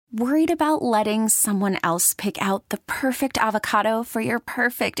Worried about letting someone else pick out the perfect avocado for your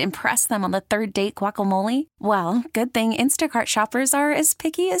perfect impress them on the third date guacamole? Well, good thing Instacart shoppers are as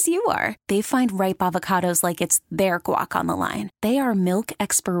picky as you are. They find ripe avocados like it's their guac on the line. They are milk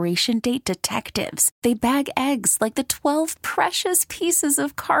expiration date detectives. They bag eggs like the 12 precious pieces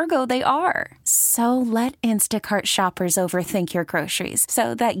of cargo they are. So let Instacart shoppers overthink your groceries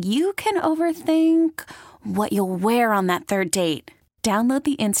so that you can overthink what you'll wear on that third date. Download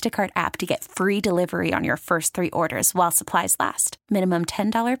the Instacart app to get free delivery on your first 3 orders while supplies last. Minimum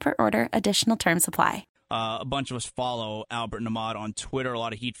 $10 per order. Additional terms apply. A bunch of us follow Albert Nahmad on Twitter. A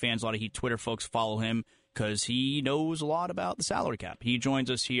lot of Heat fans, a lot of Heat Twitter folks follow him because he knows a lot about the salary cap. He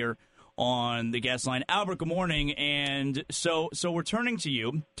joins us here on the guest line. Albert, good morning. And so we're turning to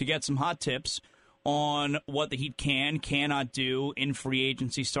you to get some hot tips on what the Heat cannot do in free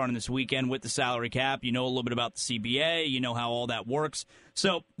agency starting this weekend with the salary cap. You know a little bit about the CBA. You know how all that works.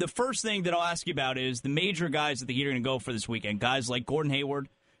 So the first thing that I'll ask you about is the major guys that the Heat are going to go for this weekend. Guys like Gordon Hayward,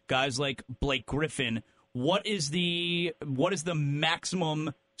 guys like Blake Griffin. What is the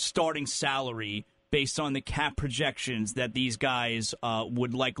maximum starting salary based on the cap projections that these guys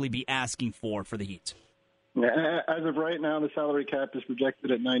would likely be asking for the Heat? As of right now, the salary cap is projected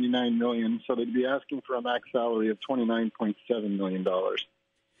at $99 million, so they'd be asking for a max salary of $29.7 million.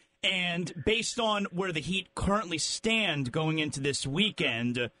 And based on where the Heat currently stand going into this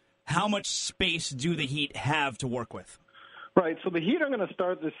weekend, how much space do the Heat have to work with? Right, so the Heat are going to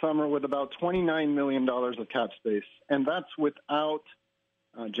start this summer with about $29 million of cap space, and that's without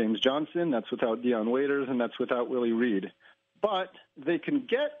James Johnson, that's without Dion Waiters, and that's without Willie Reed. But they can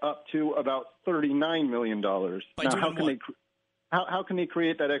get up to about $39 million. Now, how can they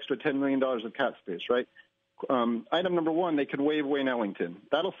create that extra $10 million of cap space, right? Item number one, they could waive Wayne Ellington.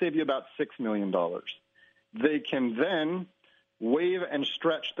 That'll save you about $6 million. They can then waive and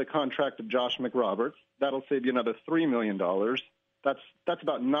stretch the contract of Josh McRoberts. That'll save you another $3 million. That's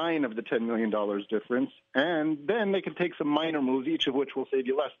about 9 of the $10 million difference. And then they can take some minor moves, each of which will save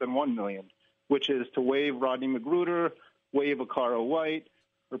you less than $1 million, which is to waive Rodney Magruder, waive Akara White,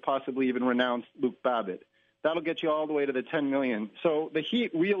 or possibly even renounce Luke Babbitt. That'll get you all the way to the $10 million. So the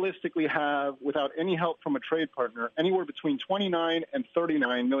Heat realistically have, without any help from a trade partner, anywhere between $29 and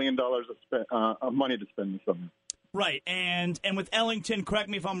 $39 million of money to spend this summer. Right, and with Ellington, correct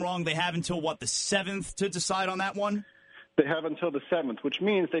me if I'm wrong, they have until, the 7th to decide on that one? They have until the 7th, which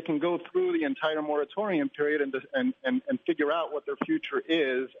means they can go through the entire moratorium period and figure out what their future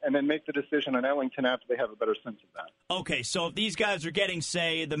is and then make the decision on Ellington after they have a better sense of that. Okay, so if these guys are getting,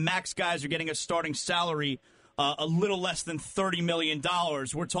 say, the max guys are getting a starting salary a little less than $30 million,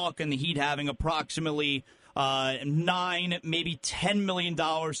 we're talking the Heat having approximately $9, maybe $10 million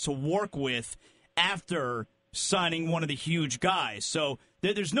to work with after signing one of the huge guys. So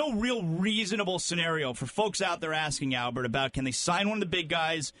there's no real reasonable scenario for folks out there asking, Albert, about can they sign one of the big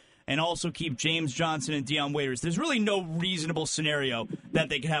guys and also keep James Johnson and Dion Waiters. There's really no reasonable scenario that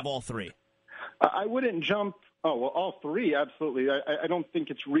they could have all three. I wouldn't jump. Oh, well, all three, absolutely. I don't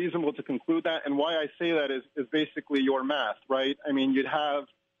think it's reasonable to conclude that. And why I say that is basically your math, right? I mean, you'd have,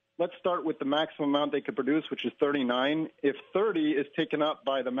 let's start with the maximum amount they could produce, which is 39. If 30 is taken up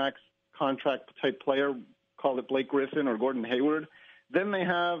by the max contract type player, call it Blake Griffin or Gordon Hayward, then they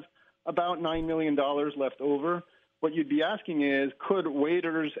have about $9 million left over. What you'd be asking is, could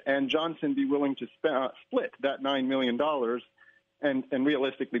Waiters and Johnson be willing to split that $9 million? And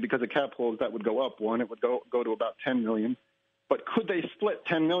realistically, because of cap holes, that would go up one. It would go to about $10 million. But could they split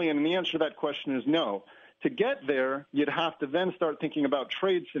 $10 million? And the answer to that question is no. To get there, you'd have to then start thinking about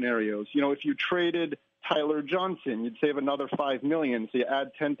trade scenarios. You know, if you traded Tyler Johnson, you'd save another $5 million. So you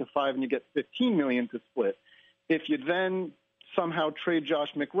add 10 to 5 and you get $15 million to split. If you then somehow trade Josh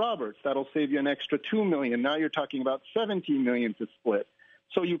McRoberts, that'll save you an extra $2 million. Now you're talking about $17 million to split.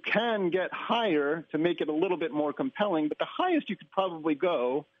 So you can get higher to make it a little bit more compelling, but the highest you could probably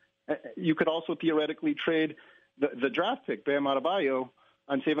go, you could also theoretically trade the draft pick, Bam Adebayo,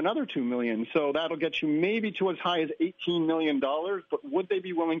 and save another $2 million. So that'll get you maybe to as high as $18 million, but would they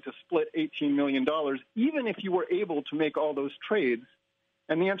be willing to split $18 million, even if you were able to make all those trades?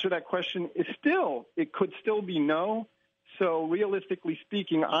 And the answer to that question is it could still be no. So realistically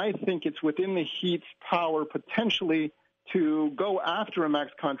speaking, I think it's within the Heat's power potentially to go after a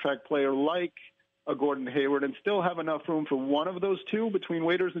max contract player like a Gordon Hayward and still have enough room for one of those two between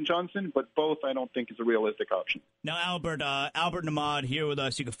Waiters and Johnson, but both I don't think is a realistic option. Now, Albert Nahmad here with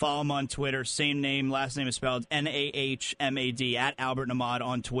us. You can follow him on Twitter. Same name, last name is spelled Nahmad, at Albert Nahmad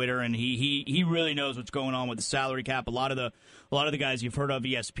on Twitter, and he really knows what's going on with the salary cap. A lot of the guys you've heard of,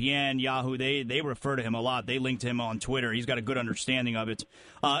 ESPN, Yahoo, they refer to him a lot. They link to him on Twitter. He's got a good understanding of it.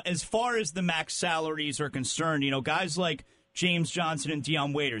 As far as the max salaries are concerned, guys like James Johnson and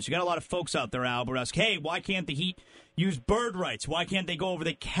Dion Waiters. You got a lot of folks out there, Albert, ask, hey, why can't the Heat use bird rights? Why can't they go over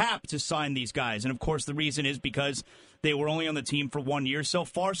the cap to sign these guys? And, of course, the reason is because they were only on the team for 1 year so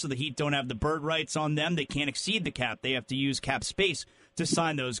far, so the Heat don't have the bird rights on them. They can't exceed the cap. They have to use cap space to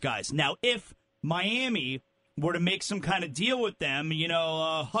sign those guys. Now, if Miami were to make some kind of deal with them,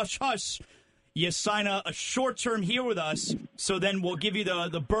 hush, hush, you sign a short term here with us, so then we'll give you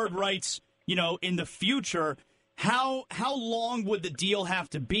the bird rights, in the future. How long would the deal have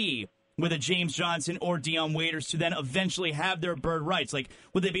to be with a James Johnson or Dion Waiters to then eventually have their bird rights? Like,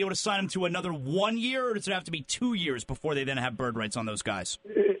 would they be able to sign them to another 1 year, or does it have to be 2 years before they then have bird rights on those guys?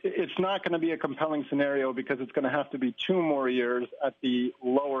 It's not going to be a compelling scenario because it's going to have to be 2 more years at the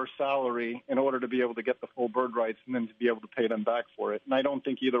lower salary in order to be able to get the full bird rights and then to be able to pay them back for it. And I don't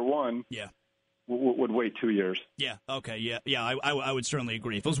think either one would wait 2 years. Yeah, okay, yeah, I would certainly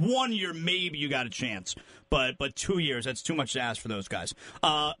agree. If it was 1 year, maybe you got a chance. But 2 years, that's too much to ask for those guys.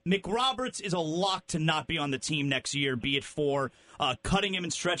 McRoberts is a lock to not be on the team next year, be it for cutting him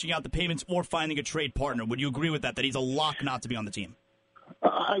and stretching out the payments or finding a trade partner. Would you agree with that he's a lock not to be on the team?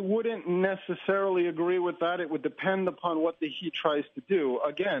 I wouldn't necessarily agree with that. It would depend upon what the Heat tries to do.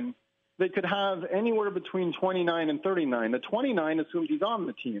 Again, they could have anywhere between 29 and 39. The 29 assumes he's on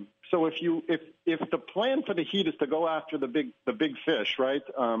the team. So if the plan for the Heat is to go after the big fish, right,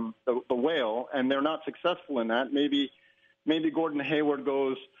 the whale, and they're not successful in that, maybe Gordon Hayward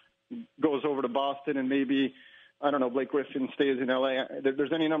goes over to Boston, and maybe, I don't know, Blake Griffin stays in L.A.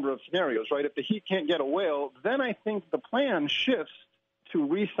 There's any number of scenarios, right? If the Heat can't get a whale, then I think the plan shifts to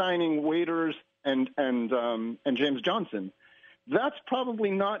re-signing Waiters and James Johnson. That's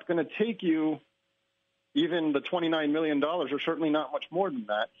probably not going to take you even the $29 million, or certainly not much more than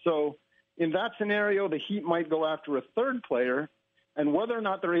that. So in that scenario, the Heat might go after a third player, and whether or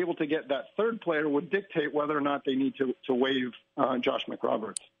not they're able to get that third player would dictate whether or not they need to waive Josh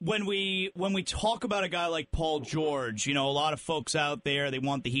McRoberts. When we talk about a guy like Paul George, a lot of folks out there, they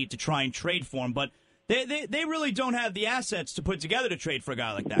want the Heat to try and trade for him, but they really don't have the assets to put together to trade for a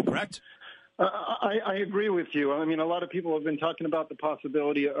guy like that, correct? I agree with you. I mean, a lot of people have been talking about the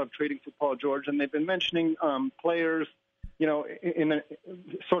possibility of trading for Paul George, and they've been mentioning players, in a,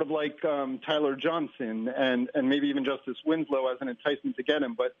 sort of like Tyler Johnson and maybe even Justice Winslow as an enticement to get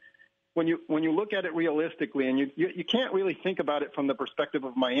him. But when you look at it realistically, and you can't really think about it from the perspective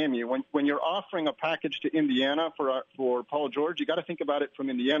of Miami. When you're offering a package to Indiana for Paul George, you got to think about it from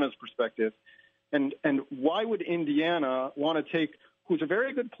Indiana's perspective. And why would Indiana want to take who's a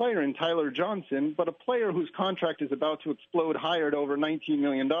very good player in Tyler Johnson, but a player whose contract is about to explode higher at over $19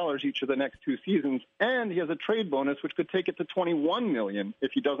 million each of the next 2 seasons, and he has a trade bonus which could take it to $21 million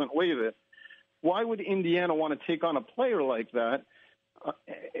if he doesn't waive it. Why would Indiana want to take on a player like that?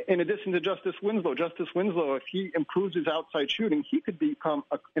 In addition to Justice Winslow, if he improves his outside shooting, he could become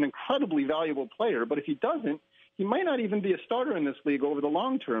an incredibly valuable player. But if he doesn't, he might not even be a starter in this league over the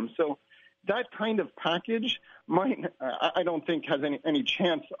long term. So that kind of package I don't think has any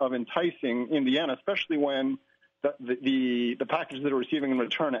chance of enticing Indiana, especially when the package that they're receiving in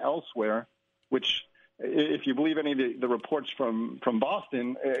return elsewhere, which, if you believe any of the reports from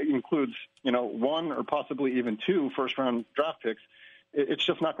Boston, includes 1 or possibly even 2 first-round draft picks. It's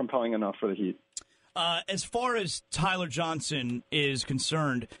just not compelling enough for the Heat. As far as Tyler Johnson is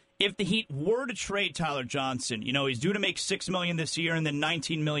concerned, if the Heat were to trade Tyler Johnson, he's due to make $6 million this year and then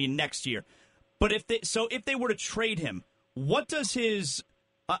 $19 million next year. But if they were to trade him, what does his,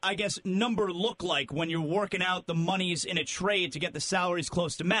 number look like when you're working out the monies in a trade to get the salaries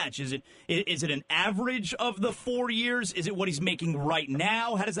close to match? Is it an average of the 4 years? Is it what he's making right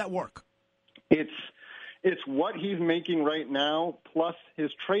now? How does that work? It's what he's making right now plus his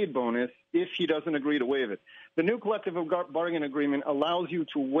trade bonus if he doesn't agree to waive it. The new collective bargaining agreement allows you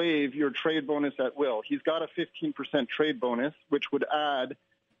to waive your trade bonus at will. He's got a 15% trade bonus, which would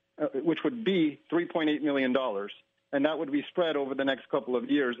be $3.8 million, and that would be spread over the next couple of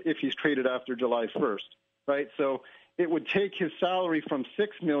years if he's traded after July 1st, right? So it would take his salary from $6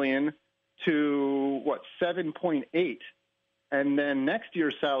 million to, $7.8, and then next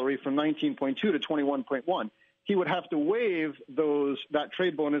year's salary from $19.2 to $21.1. He would have to waive that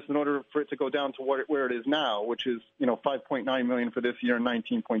trade bonus in order for it to go down to where it is now, which is $5.9 million for this year and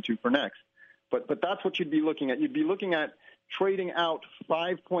 $19.2 for next. But that's what you'd be looking at. You'd be looking at trading out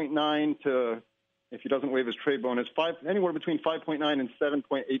 5.9 to, if he doesn't waive his trade bonus, anywhere between 5.9 and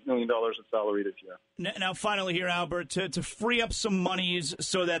 $7.8 million of salary this year. Now, finally here, Albert, to free up some monies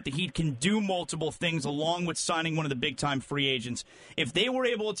so that the Heat can do multiple things along with signing one of the big-time free agents, if they were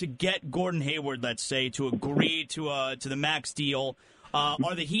able to get Gordon Hayward, let's say, to agree to the max deal,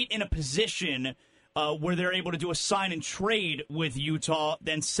 are the Heat in a position where they're able to do a sign and trade with Utah,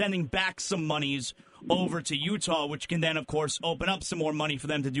 then sending back some monies over to Utah, which can then, of course, open up some more money for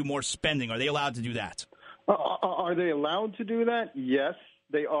them to do more spending? Are they allowed to do that? Are they allowed to do that? Yes,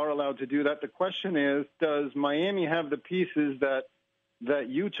 they are allowed to do that. The question is, does Miami have the pieces that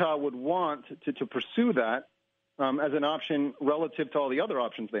Utah would want to pursue that as an option relative to all the other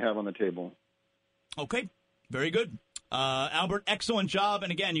options they have on the table? Okay, very good. Albert, excellent job.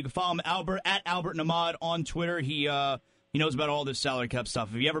 And again, you can follow him, Albert, at Albert Nahmad on Twitter. He knows about all this salary cap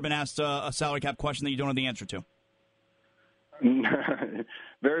stuff. Have you ever been asked a salary cap question that you don't know the answer to?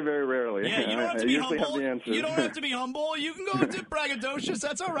 Very, very rarely. Yeah, you don't have to be humble. You don't have to be humble. You can go to braggadocious.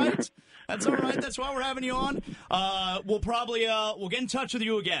 That's all right. That's all right. That's why we're having you on. We'll probably we'll get in touch with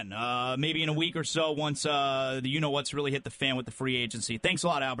you again, maybe in a week or so once the you-know-what's really hit the fan with the free agency. Thanks a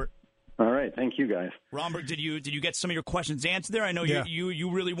lot, Albert. All right, thank you, guys. Romberg, did you get some of your questions answered there? I know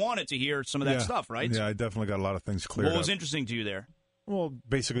you really wanted to hear some of that stuff, right? Yeah, I definitely got a lot of things cleared up. What was interesting to you there? Well,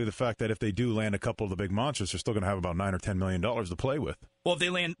 basically the fact that if they do land a couple of the big monsters, they're still going to have about $9 or $10 million to play with. Well, if they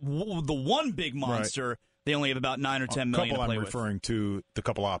land the one big monster, right, they only have about $9 or $10 million to play with. I'm referring to the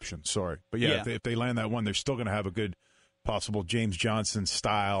couple options, sorry. But yeah. If they land that one, they're still going to have a good possible James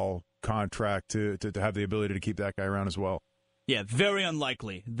Johnson-style contract to have the ability to keep that guy around as well. Yeah, very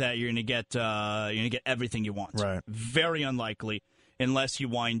unlikely that you're going to get everything you want. Right. Very unlikely, unless you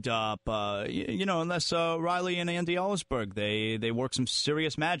wind up, unless Riley and Andy Ellisberg, they work some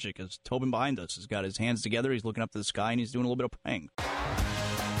serious magic. As Tobin behind us has got his hands together, he's looking up to the sky, and he's doing a little bit of praying.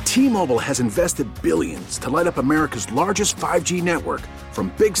 T-Mobile has invested billions to light up America's largest 5G network,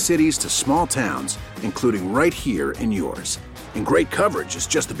 from big cities to small towns, including right here in yours. And great coverage is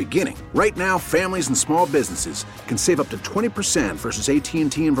just the beginning. Right now, families and small businesses can save up to 20% versus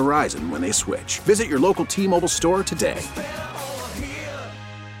AT&T and Verizon when they switch. Visit your local T-Mobile store today.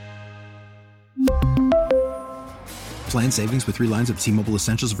 Plan savings with 3 lines of T-Mobile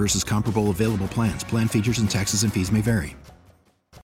Essentials versus comparable available plans. Plan features and taxes and fees may vary.